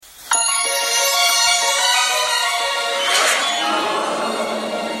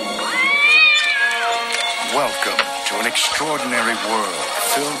to an extraordinary world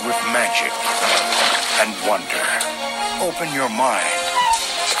filled with magic and wonder. Open your mind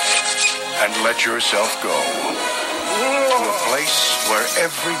and let yourself go to a place where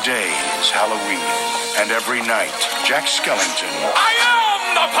every day is Halloween and every night Jack Skellington, I am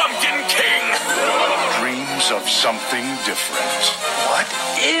the Pumpkin King, dreams of something different. What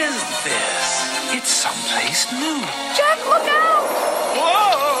is this? It's someplace new. Jack, look out!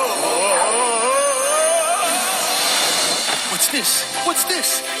 What's this? What's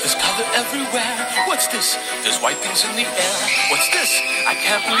this? There's color everywhere. What's this? There's white things in the air. What's this? I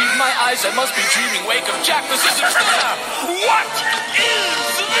can't believe my eyes. I must be dreaming. Wake up, Jack. This isn't fair. What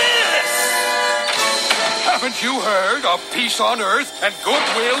is this? Haven't you heard of peace on earth and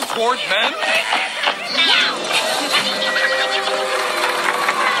goodwill toward men?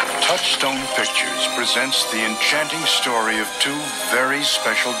 Touchstone Pictures presents the enchanting story of two very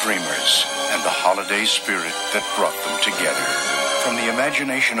special dreamers and the holiday spirit that brought them together. From the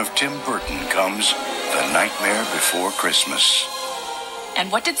imagination of Tim Burton comes The Nightmare Before Christmas.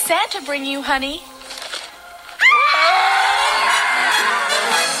 And what did Santa bring you, honey?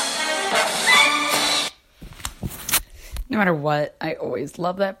 No matter what, I always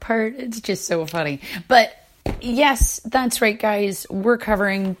love that part. It's just so funny. But yes, that's right, guys. We're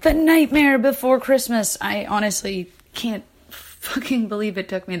covering The Nightmare Before Christmas. I honestly can't fucking believe it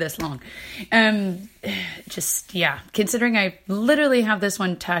took me this long. Considering I literally have this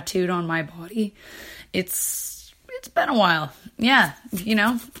one tattooed on my body, it's been a while. Yeah,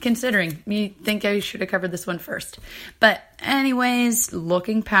 considering. You think I should have covered this one first. But anyways,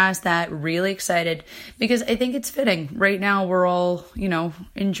 looking past that, really excited because I think it's fitting. Right now, we're all,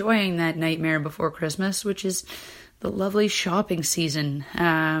 enjoying that Nightmare Before Christmas, which is the lovely shopping season.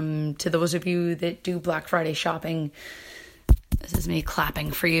 To those of you that do Black Friday shopping, this is me clapping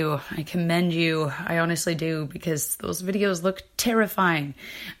for you. I commend you. I honestly do, because those videos look terrifying.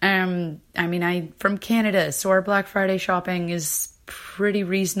 I'm from Canada, so our Black Friday shopping is pretty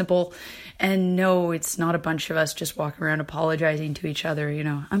reasonable. And no, it's not a bunch of us just walking around apologizing to each other.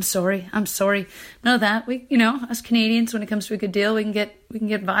 I'm sorry. None of that. We, us Canadians, when it comes to a good deal, we can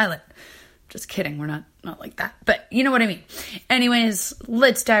get violent. Just kidding. We're not like that. But you know what I mean. Anyways,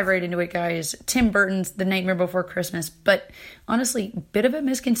 let's dive right into it, guys. Tim Burton's The Nightmare Before Christmas. But honestly, bit of a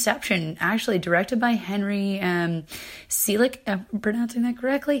misconception. Actually, directed by Henry Selick. I'm pronouncing that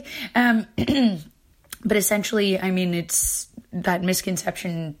correctly. But essentially, it's that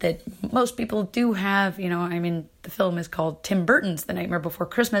misconception that most people do have. The film is called Tim Burton's The Nightmare Before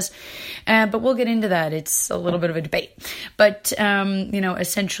Christmas, but we'll get into that. It's a little bit of a debate. But,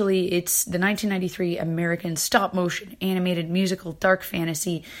 essentially it's the 1993 American stop-motion animated musical dark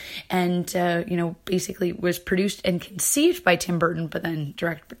fantasy, and, basically was produced and conceived by Tim Burton, but then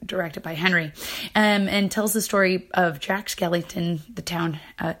directed by Henry, and tells the story of Jack Skellington,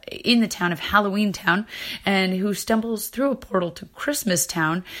 in the town of Halloween Town, and who stumbles through a portal to Christmas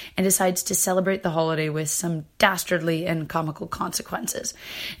Town and decides to celebrate the holiday with some dastardly and comical consequences.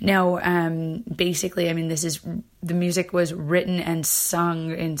 Now, the music was written and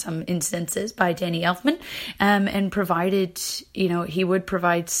sung in some instances by Danny Elfman, and provided, he would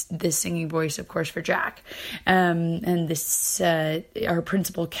provide the singing voice, of course, for Jack. And this, our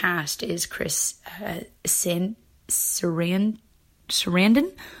principal cast is Chris Sarandon,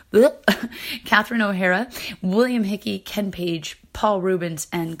 Catherine O'Hara, William Hickey, Ken Page, Paul Rubens,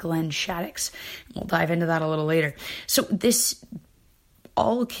 and Glenn Shaddix. We'll dive into that a little later. So this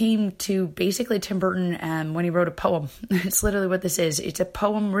all came to basically Tim Burton when he wrote a poem. It's literally what this is. It's a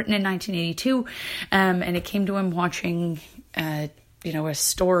poem written in 1982, and it came to him watching, a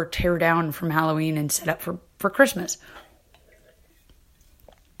store tear down from Halloween and set up for Christmas.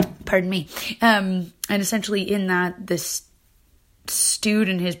 Pardon me. And essentially in that, this stewed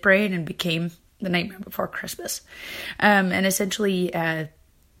in his brain and became The Nightmare Before Christmas. And essentially,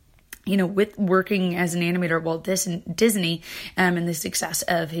 with working as an animator at Walt Disney, and the success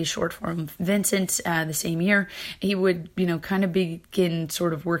of his short form Vincent the same year, he would, kind of begin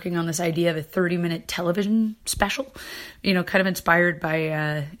sort of working on this idea of a 30-minute television special, kind of inspired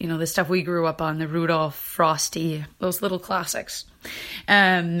by, the stuff we grew up on, the Rudolph, Frosty, those little classics.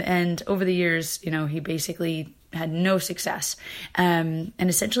 And over the years, he basically had no success. And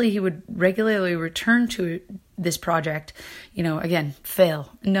essentially he would regularly return to this project, again,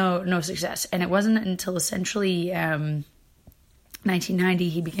 fail, no success. And it wasn't until essentially, 1990,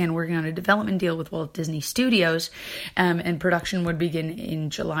 he began working on a development deal with Walt Disney Studios, and production would begin in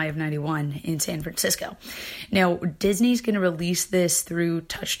July of 91 in San Francisco. Now, Disney's going to release this through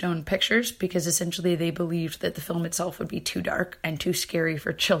Touchstone Pictures because essentially they believed that the film itself would be too dark and too scary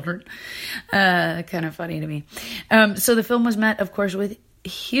for children. Kind of funny to me. So the film was met, of course, with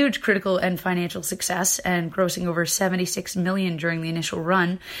huge critical and financial success, and grossing over $76 million during the initial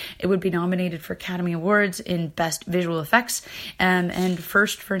run. It would be nominated for Academy Awards in Best Visual Effects, and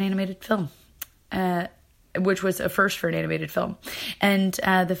first for an animated film, which was a first for an animated film. And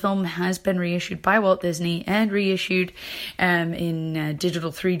the film has been reissued by Walt Disney and reissued in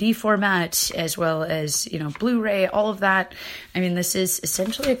digital 3D format, as well as, Blu-ray, all of that. I mean, this is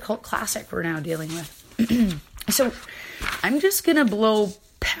essentially a cult classic we're now dealing with. So I'm just going to blow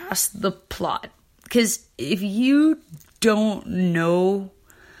past the plot, because if you don't know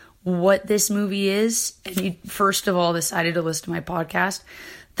what this movie is, and you first of all decided to listen to my podcast,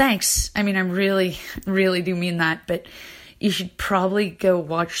 thanks. I mean, I really, really do mean that, but you should probably go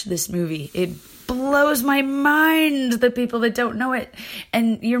watch this movie. It blows my mind, the people that don't know it,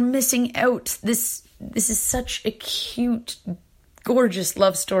 and you're missing out. This is such a cute, gorgeous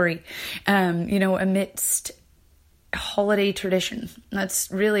love story, amidst holiday tradition. That's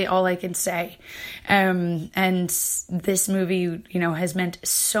really all I can say. And this movie, has meant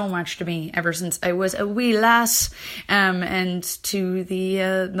so much to me ever since I was a wee lass, and to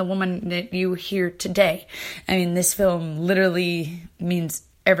the woman that you hear today. I mean, this film literally means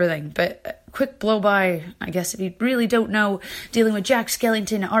everything. But a quick blow by, I guess, if you really don't know, dealing with Jack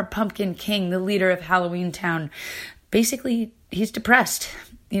Skellington, our Pumpkin King, the leader of Halloween Town. Basically, he's depressed.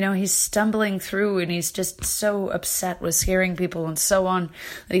 He's stumbling through, and he's just so upset with scaring people and so on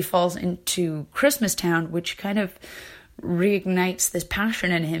that he falls into Christmas Town, which kind of reignites this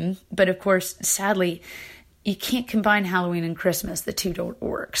passion in him. But of course, sadly, you can't combine Halloween and Christmas. The two don't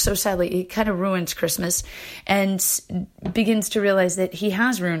work. So sadly, it kind of ruins Christmas, and begins to realize that he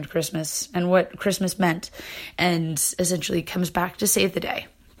has ruined Christmas and what Christmas meant, and essentially comes back to save the day.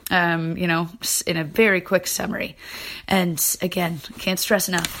 In a very quick summary. And again, can't stress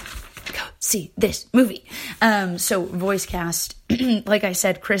enough, go see this movie. So voice cast, like I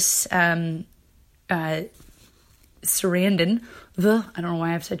said, Chris Sarandon, I don't know why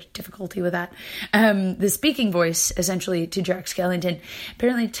I have such difficulty with that. The speaking voice, essentially, to Jack Skellington.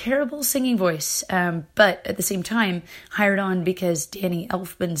 Apparently terrible singing voice, but at the same time, hired on because Danny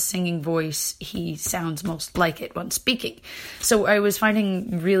Elfman's singing voice, he sounds most like it when speaking. So I was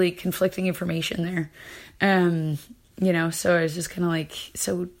finding really conflicting information there. So I was just kind of like,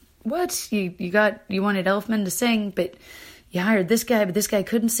 so what? You wanted Elfman to sing, but you hired this guy, but this guy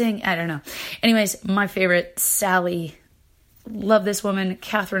couldn't sing? I don't know. Anyways, my favorite, Sally. Love this woman,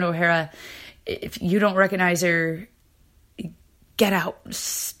 Catherine O'Hara. If you don't recognize her, get out.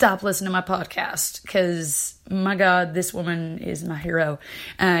 Stop listening to my podcast, because my God, this woman is my hero.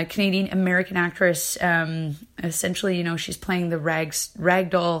 Canadian-American actress. Essentially, she's playing the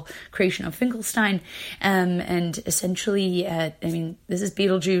ragdoll creation of Finkelstein. And essentially, this is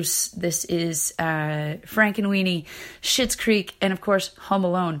Beetlejuice. This is Frankenweenie, Schitt's Creek, and of course, Home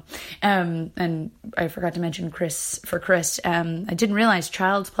Alone. And I forgot to mention Chris. I didn't realize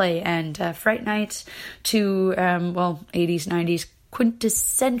Child's Play and Fright Night, two 80s, 90s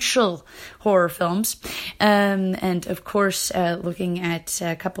quintessential horror films. And of course, looking at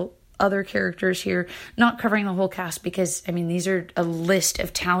a couple other characters here, not covering the whole cast because, these are a list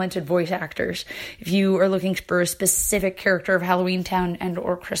of talented voice actors. If you are looking for a specific character of Halloween Town and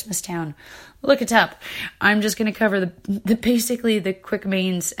or Christmas Town, look it up. I'm just going to cover basically the quick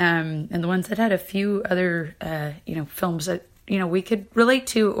mains, and the ones that had a few other, films that, we could relate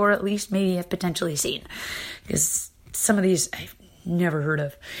to, or at least maybe have potentially seen, because some of these I've never heard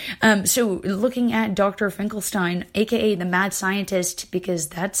of. So looking at Dr. Finkelstein, aka the mad scientist, because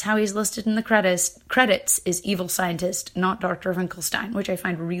that's how he's listed in the credits is evil scientist, not Dr. Finkelstein, which I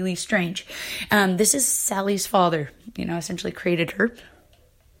find really strange. This is Sally's father, essentially created her.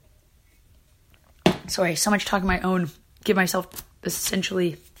 Sorry, so much talking my own, give myself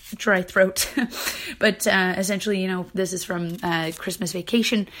essentially dry throat. But essentially, this is from Christmas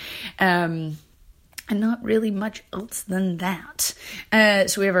Vacation. And not really much else than that.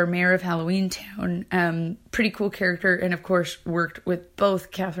 So we have our mayor of Halloween Town. Pretty cool character. And of course, worked with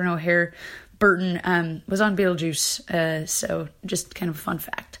both Catherine O'Hara. Burton was on Beetlejuice. So just kind of a fun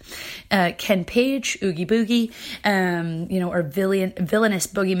fact. Ken Page, Oogie Boogie. Our villainous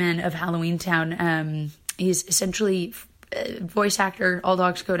boogeyman of Halloween Town. He's essentially voice actor, All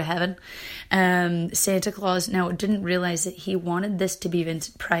Dogs Go to Heaven. Santa Claus, now didn't realize that he wanted this to be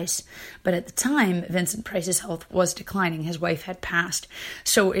Vincent Price, but at the time, Vincent Price's health was declining. His wife had passed,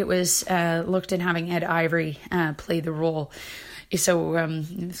 so it was looked at having Ed Ivory play the role. So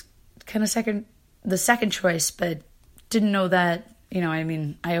it was kind of the second choice, but didn't know that.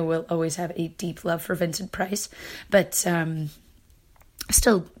 I will always have a deep love for Vincent Price, but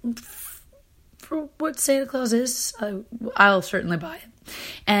still, for what Santa Claus is, I'll certainly buy it.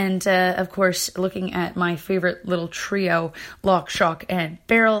 And of course, looking at my favorite little trio, Lock, Shock, and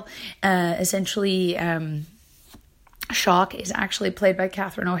Barrel, essentially, Shock is actually played by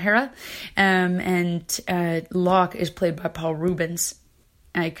Catherine O'Hara, and Locke is played by Paul Rubens.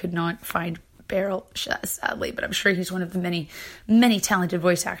 I could not find Barrel, sadly, but I'm sure he's one of the many, many talented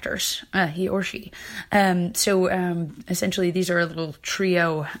voice actors, he or she. So essentially, these are a little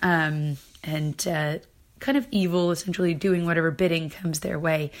trio, and kind of evil, essentially doing whatever bidding comes their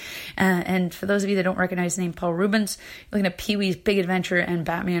way. And for those of you that don't recognize the name Paul Rubens, you're looking at Pee-wee's Big Adventure and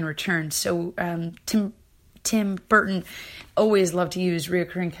Batman Returns. So Tim Burton always loved to use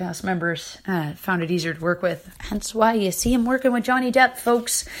reoccurring cast members, found it easier to work with. Hence why you see him working with Johnny Depp,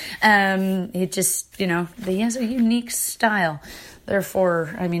 folks. It just, he has a unique style.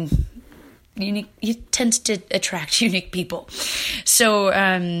 Therefore, it tends to attract unique people. So,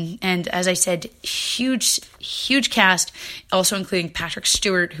 and as I said, huge cast, also including Patrick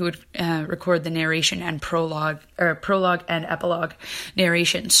Stewart, who would record the narration and prologue and epilogue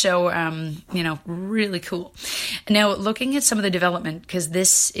narration. So, really cool. Now, looking at some of the development, because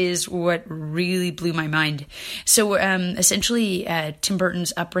this is what really blew my mind. So, essentially, Tim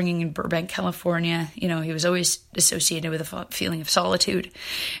Burton's upbringing in Burbank, California, he was always associated with a feeling of solitude,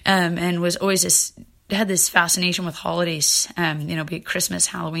 and was always had this fascination with holidays, be it Christmas,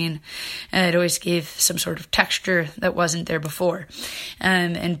 Halloween. It always gave some sort of texture that wasn't there before.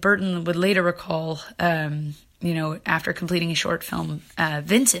 And Burton would later recall, after completing a short film,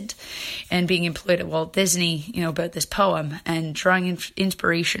 Vincent, and being employed at Walt Disney, about this poem and drawing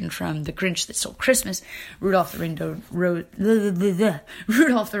inspiration from The Grinch That Stole Christmas, Rudolph the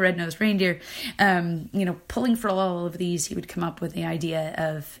Red-Nosed Reindeer. Pulling for all of these, he would come up with the idea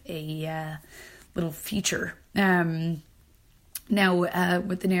of a little feature. Now,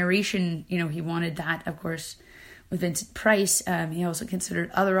 with the narration, he wanted that, of course, with Vincent Price. He also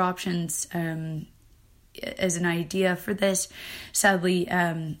considered other options as an idea for this. Sadly,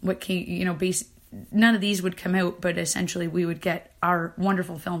 none of these would come out, but essentially we would get our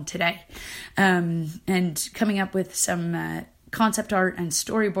wonderful film today. And coming up with some concept art and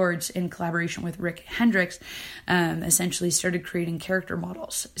storyboards in collaboration with Rick Hendricks, essentially started creating character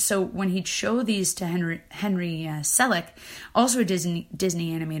models. So when he'd show these to Henry Selick, also a Disney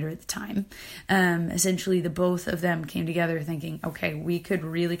animator at the time, essentially the both of them came together thinking, okay, we could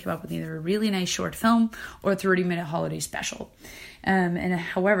really come up with either a really nice short film or a 30-minute holiday special. And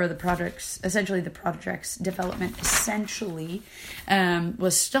however, the project's development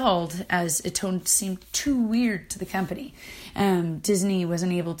was stalled as it seemed too weird to the company. Disney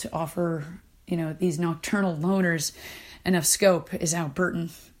wasn't able to offer, these nocturnal loners enough scope, is how Burton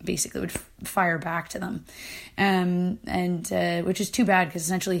basically would fire back to them. Which is too bad, because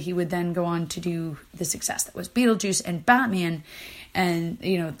essentially he would then go on to do the success that was Beetlejuice and Batman, and,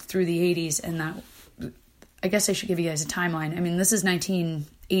 through the 80s, and that, I guess I should give you guys a timeline. This is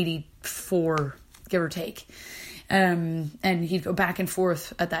 1984, give or take. And he'd go back and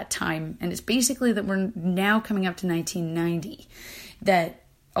forth at that time. And it's basically that we're now coming up to 1990, that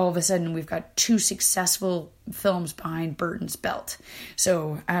all of a sudden we've got two successful films behind Burton's belt.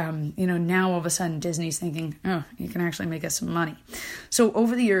 So, now all of a sudden Disney's thinking, oh, you can actually make us some money. So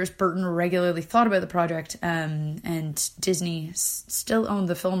over the years, Burton regularly thought about the project, and Disney still owned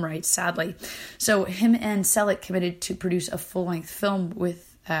the film rights, sadly. So him and Selick committed to produce a full-length film with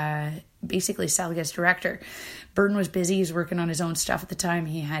basically Selick as director. Burton was busy. He's working on his own stuff at the time.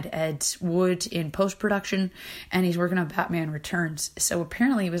 He had Ed Wood in post-production, and he's working on Batman Returns. So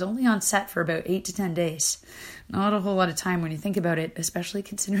apparently he was only on set for about 8 to 10 days. Not a whole lot of time when you think about it, especially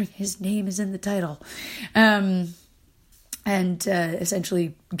considering his name is in the title.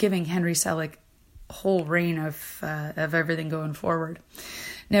 Essentially giving Henry Selick whole reign of everything going forward.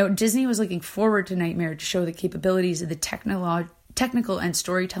 Now, Disney was looking forward to Nightmare to show the capabilities of the technical and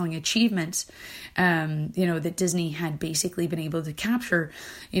storytelling achievements, that Disney had basically been able to capture,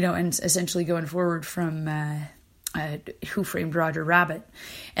 and essentially going forward from Who Framed Roger Rabbit.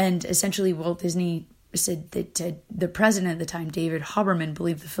 And essentially Walt Disney said that the president at the time, David Hoberman,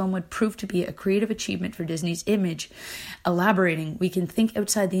 believed the film would prove to be a creative achievement for Disney's image, elaborating, "We can think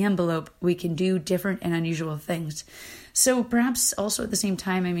outside the envelope, we can do different and unusual things." So perhaps also at the same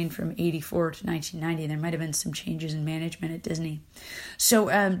time, I mean, from 84 to 1990, there might have been some changes in management at Disney.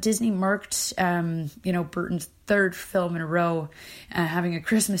 So Disney marked, Burton's third film in a row having a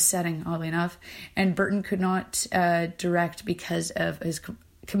Christmas setting, oddly enough. And Burton could not direct because of his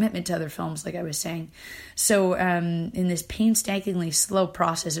commitment to other films, like I was saying. So in this painstakingly slow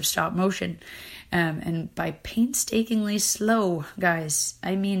process of stop motion, and by painstakingly slow, guys,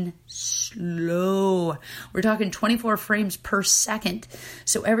 I mean slow. We're talking 24 frames per second.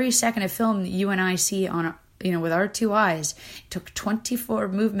 So every second of film that you and I see on with our two eyes, it took 24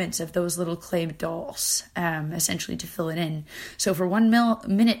 movements of those little clay dolls, essentially to fill it in. So for 1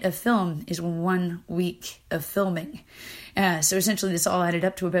 minute of film is 1 week of filming. So essentially this all added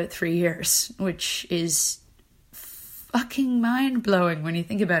up to about 3 years, which is fucking mind-blowing when you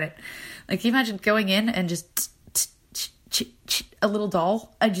think about it. Like, can you imagine going in and just a little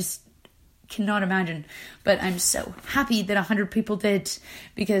doll? I just cannot imagine. But I'm so happy that 100 people did,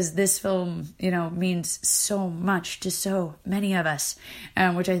 because this film, means so much to so many of us,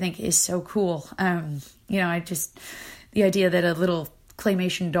 which I think is so cool. The idea that a little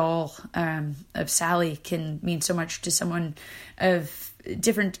claymation doll of Sally can mean so much to someone of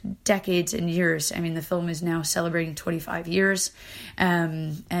different decades and years. I mean, the film is now celebrating 25 years.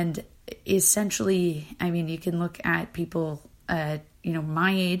 And essentially, I mean, you can look at people,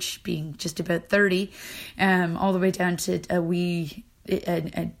 my age, being just about 30, all the way down to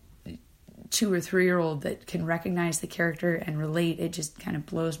a 2 or 3 year old that can recognize the character and relate. It just kind of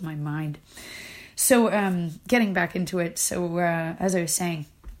blows my mind. So, getting back into it. So, as I was saying,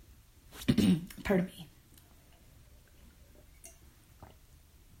 pardon me.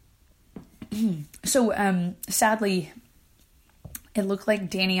 So, sadly, it looked like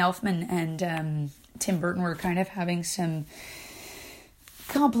Danny Elfman and Tim Burton were kind of having some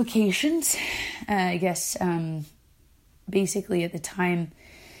complications. I guess, basically at the time,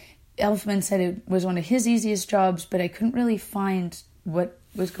 Elfman said it was one of his easiest jobs, but I couldn't really find what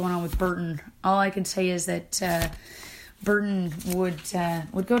was going on with Burton. All I can say is that Burton would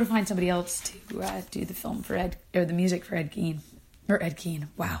go to find somebody else to do the film for the music for Ed Gein.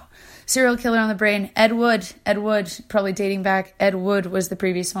 Wow. Serial Killer on the Brain. Ed Wood, probably dating back. Ed Wood was the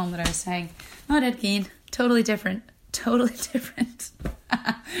previous film that I was saying. Not Ed Gein. Totally different.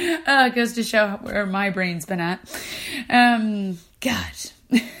 It goes to show where my brain's been at. God.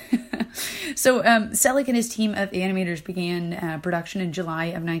 So Selick and his team of animators began production in July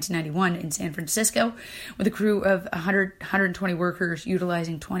of 1991 in San Francisco with a crew of 120 workers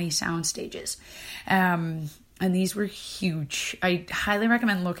utilizing 20 sound stages. And these were huge. I highly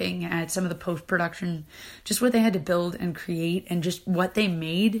recommend looking at some of the post-production, just what they had to build and create and just what they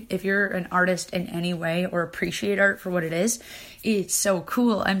made. If you're an artist in any way or appreciate art for what it is, it's so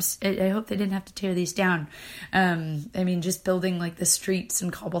cool. I hope they didn't have to tear these down. Just building like the streets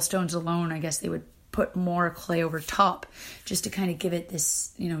and cobblestones alone, I guess they would put more clay over top just to kind of give it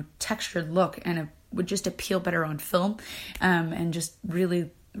this, textured look, and it would just appeal better on film, and just really,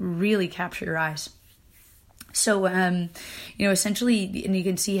 really capture your eyes. So, essentially, and you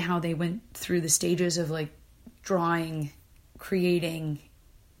can see how they went through the stages of like drawing, creating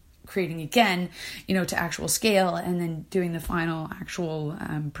again, to actual scale, and then doing the final actual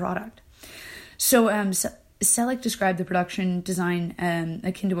product. So, Selick described the production design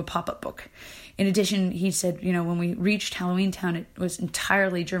akin to a pop-up book. In addition, he said, when we reached Halloween Town, it was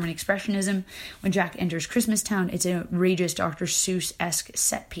entirely German expressionism. When Jack enters Christmas Town, it's an outrageous Dr. Seuss-esque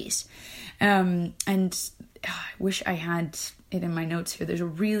set piece. And I wish I had it in my notes here. There's a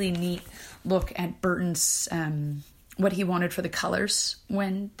really neat look at Burton's, what he wanted for the colors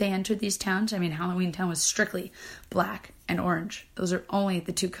when they entered these towns. I mean, Halloween Town was strictly black and orange. Those are only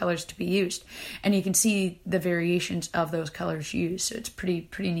the 2 colors to be used. And you can see the variations of those colors used. So it's pretty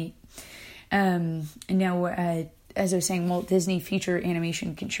neat. And now, as I was saying, Walt Disney feature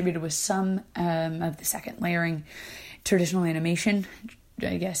animation contributed with some of the second layering traditional animation.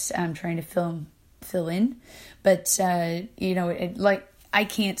 I guess I'm trying to fill in, but I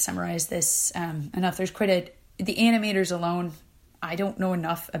can't summarize this enough. There's the animators alone. I don't know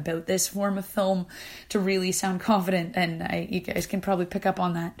enough about this form of film to really sound confident, and you guys can probably pick up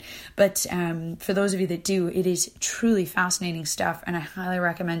on that. But for those of you that do, it is truly fascinating stuff, and I highly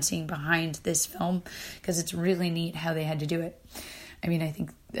recommend seeing behind this film because it's really neat how they had to do it. I mean, I think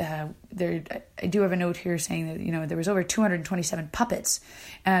I do have a note here saying that, there was over 227 puppets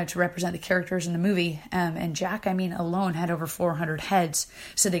to represent the characters in the movie. And Jack, alone had over 400 heads,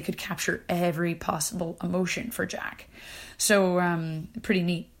 so they could capture every possible emotion for Jack. So, pretty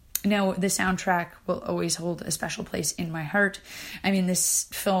neat. Now, the soundtrack will always hold a special place in my heart. I mean, this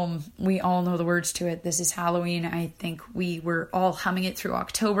film, we all know the words to it. This is Halloween. I think we were all humming it through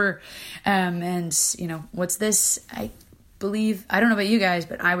October. And, you know, what's this? I don't know about you guys,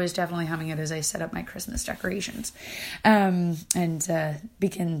 but I was definitely humming it as I set up my Christmas decorations. And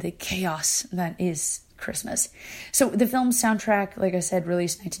begin the chaos that is Christmas. So the film's soundtrack, like I said,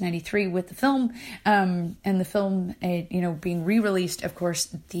 released 1993 with the film, and the film, being re-released, of course,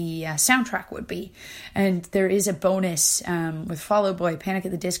 the soundtrack would be. And there is a bonus with Fall Out Boy, Panic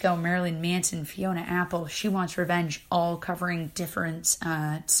at the Disco, Marilyn Manson, Fiona Apple, She Wants Revenge, all covering different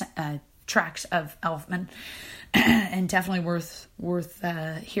tracks of Elfman. And definitely worth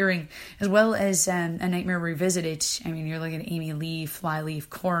hearing, as well as A Nightmare Revisited. I mean, you're looking at Amy Lee, Flyleaf,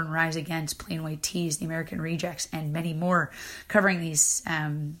 Korn, Rise Against, Plain White T's, The American Rejects, and many more covering these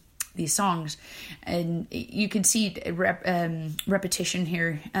songs. And you can see repetition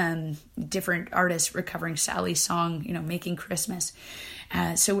here. Different artists recovering Sally's song, Making Christmas.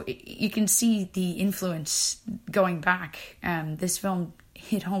 So you can see the influence going back. This film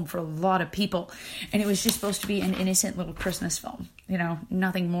hit home for a lot of people, and it was just supposed to be an innocent little Christmas film,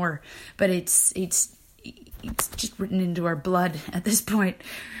 nothing more, but it's just written into our blood at this point.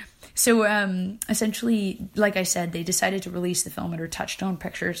 So essentially, like I said, they decided to release the film under Touchstone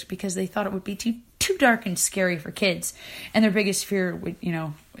Pictures because they thought it would be too dark and scary for kids, and their biggest fear would,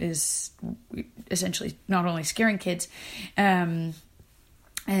 is essentially not only scaring kids, as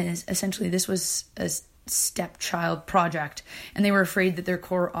essentially this was a stepchild project, and they were afraid that their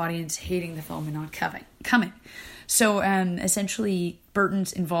core audience hating the film and not coming. So essentially,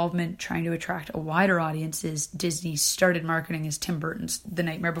 Burton's involvement trying to attract a wider audience is Disney started marketing as Tim Burton's The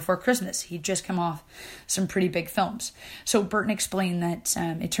Nightmare Before Christmas. He'd just come off some pretty big films. So Burton explained that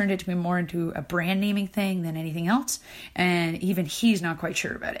it turned out to be more into a brand naming thing than anything else, and even he's not quite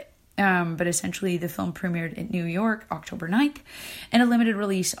sure about it. But essentially, the film premiered in New York October 9th and a limited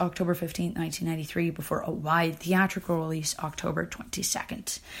release October 15th, 1993, before a wide theatrical release October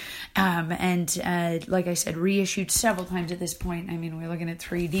 22nd. And like I said, reissued several times at this point. I mean, we're looking at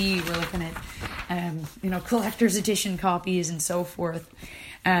 3D, we're looking at, collector's edition copies and so forth.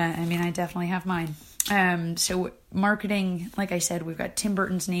 I definitely have mine. So marketing, like I said, we've got Tim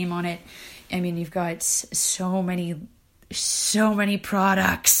Burton's name on it. I mean, you've got so many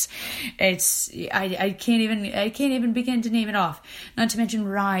products. I can't even begin to name it off. Not to mention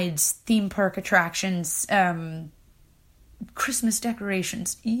rides, theme park attractions, Christmas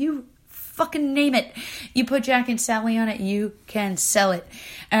decorations. You fucking name it. You put Jack and Sally on it, you can sell it.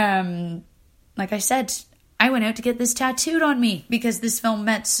 Like I said, I went out to get this tattooed on me because this film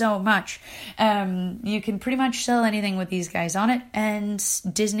meant so much. You can pretty much sell anything with these guys on it, and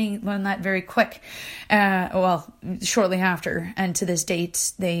Disney learned that very quick. Shortly after, and to this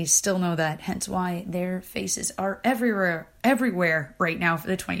date, they still know that, hence why their faces are everywhere right now for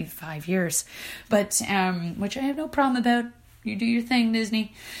the 25 years. But, which I have no problem about. You do your thing,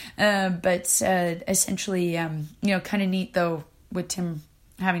 Disney. Essentially, kind of neat though, with Tim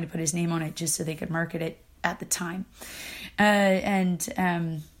having to put his name on it just so they could market it at the time.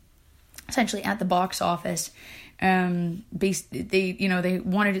 Essentially at the box office, they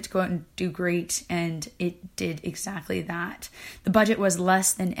wanted it to go out and do great, and it did exactly that. The budget was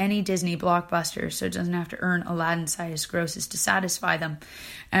less than any Disney blockbuster, so it doesn't have to earn Aladdin-sized grosses to satisfy them.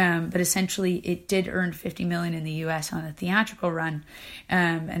 But essentially, it did earn $50 million in the US on a theatrical run,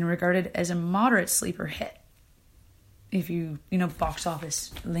 and regarded as a moderate sleeper hit, if you box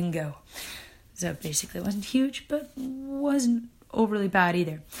office lingo. So basically, it wasn't huge, but wasn't overly bad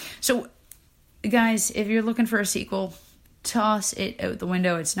either. So, guys, if you're looking for a sequel, toss it out the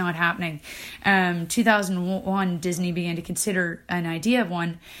window. It's not happening. 2001, Disney began to consider an idea of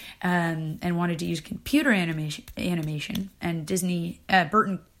one, and wanted to use computer animation. And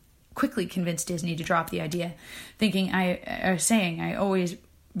Burton quickly convinced Disney to drop the idea, saying I always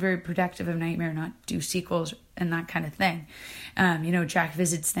very protective of Nightmare, not do sequels and that kind of thing. Jack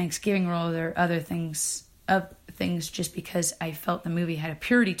Visit's Thanksgiving Roll, or other things just because I felt the movie had a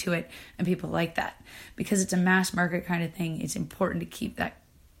purity to it, and people like that. Because it's a mass market kind of thing, it's important to keep that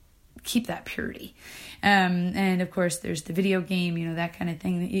purity. And of course, there's the video game, that kind of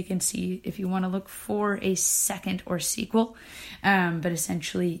thing that you can see if you want to look for a second or sequel. But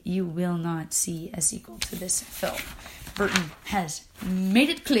essentially, you will not see a sequel to this film. Burton has made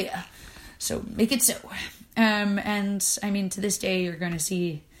it clear, so make it so. To this day, you're going to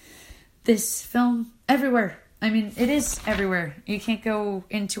see this film everywhere. It is everywhere. You can't go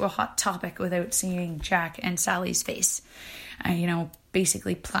into a Hot Topic without seeing Jack and Sally's face,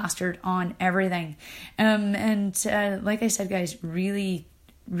 basically plastered on everything. Like I said, guys, really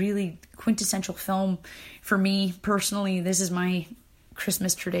really quintessential film for me personally. This is my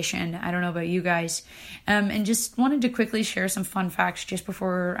Christmas tradition. I don't know about you guys. And just wanted to quickly share some fun facts just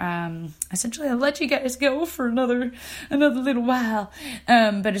before essentially I'll let you guys go for another little while.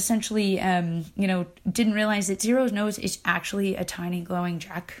 But essentially, didn't realize that Zero's nose is actually a tiny glowing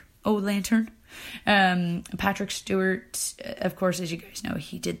jack-o'-lantern. Patrick Stewart, of course, as you guys know,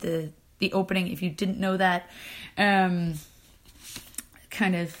 he did the opening. If you didn't know that,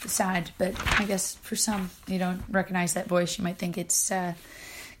 kind of sad, but I guess for some, you don't recognize that voice. You might think it's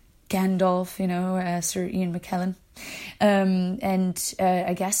Gandalf, Sir Ian McKellen.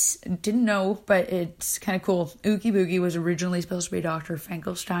 I guess didn't know, but it's kind of cool. Oogie Boogie was originally supposed to be Dr.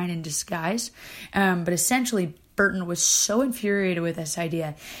 Finkelstein in disguise, but essentially Burton was so infuriated with this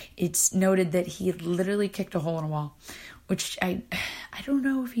idea. It's noted that he literally kicked a hole in a wall, which I don't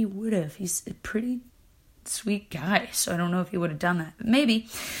know if he would have. He's a pretty sweet guy, so I don't know if he would have done that, but maybe.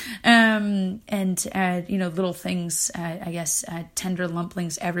 Little things, I guess, Tender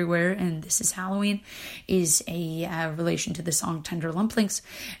Lumplings Everywhere, and This Is Halloween is a relation to the song Tender Lumplings,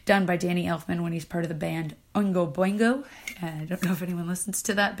 done by Danny Elfman when he's part of the band Oingo Boingo. I don't know if anyone listens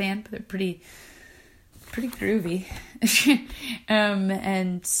to that band, but they're pretty groovy.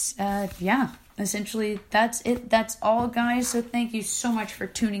 Essentially, that's it. That's all, guys. So thank you so much for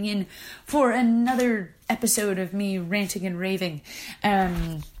tuning in for another episode of me ranting and raving.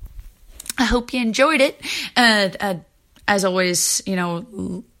 I hope you enjoyed it. As always,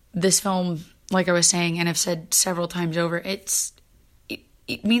 this film, like I was saying, and I've said several times over, it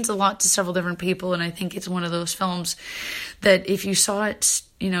means a lot to several different people, and I think it's one of those films that if you saw it,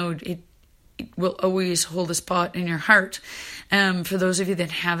 it will always hold a spot in your heart. For those of you that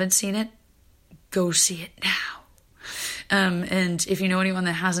haven't seen it, go see it now. And if you know anyone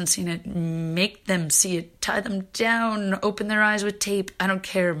that hasn't seen it, make them see it. Tie them down, open their eyes with tape. I don't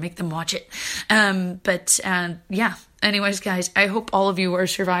care. Make them watch it. Anyways, guys, I hope all of you are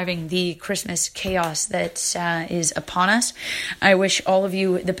surviving the Christmas chaos that is upon us. I wish all of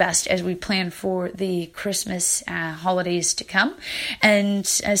you the best as we plan for the Christmas holidays to come. And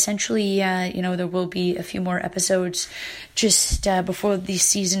essentially, there will be a few more episodes just before the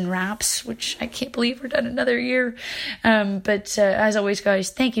season wraps, which I can't believe we're done another year. As always, guys,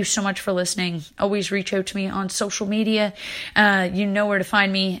 thank you so much for listening. Always reach out to me on social media. You know where to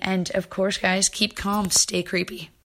find me. And of course, guys, keep calm, stay creepy.